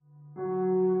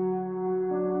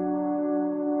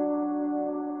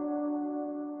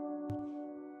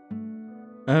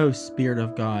O Spirit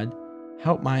of God,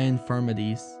 help my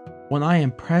infirmities. When I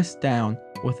am pressed down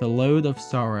with a load of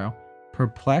sorrow,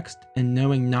 perplexed and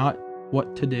knowing not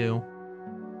what to do,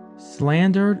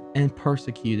 slandered and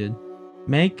persecuted,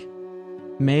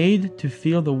 made to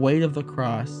feel the weight of the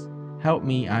cross, help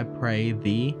me, I pray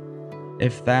thee.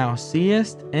 If thou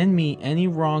seest in me any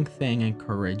wrong thing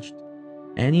encouraged,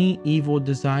 any evil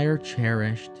desire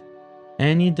cherished,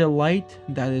 any delight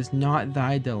that is not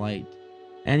thy delight,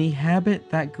 any habit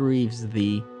that grieves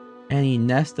thee, any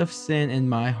nest of sin in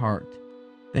my heart,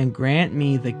 then grant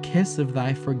me the kiss of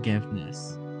thy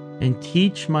forgiveness, and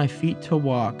teach my feet to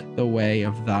walk the way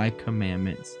of thy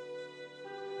commandments.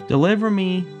 Deliver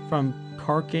me from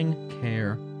carking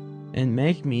care, and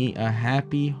make me a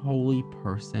happy, holy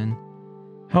person.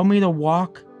 Help me to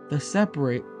walk the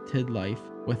separated life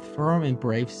with firm and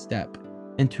brave step,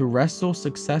 and to wrestle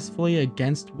successfully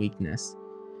against weakness.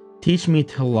 Teach me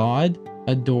to laud,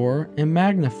 adore, and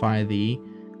magnify thee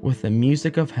with the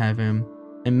music of heaven,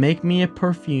 and make me a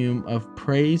perfume of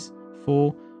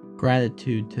praiseful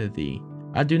gratitude to thee.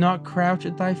 I do not crouch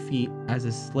at thy feet as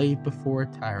a slave before a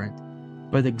tyrant,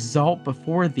 but exalt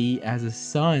before thee as a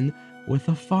son with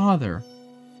a father.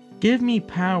 Give me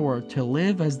power to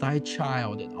live as thy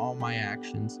child in all my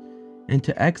actions, and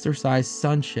to exercise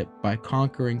sonship by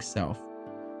conquering self.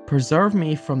 Preserve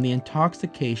me from the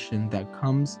intoxication that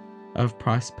comes of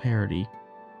prosperity.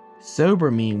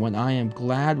 Sober me when I am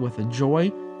glad with a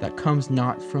joy that comes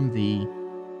not from thee.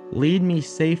 Lead me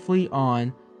safely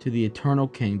on to the eternal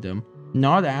kingdom,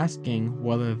 not asking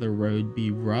whether the road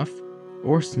be rough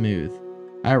or smooth.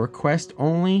 I request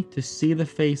only to see the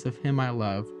face of him I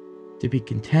love, to be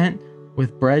content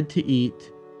with bread to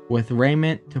eat, with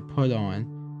raiment to put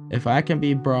on, if I can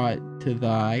be brought to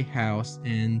thy house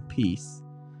in peace.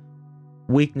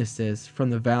 Weaknesses from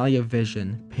the Valley of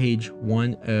Vision, page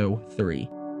 103.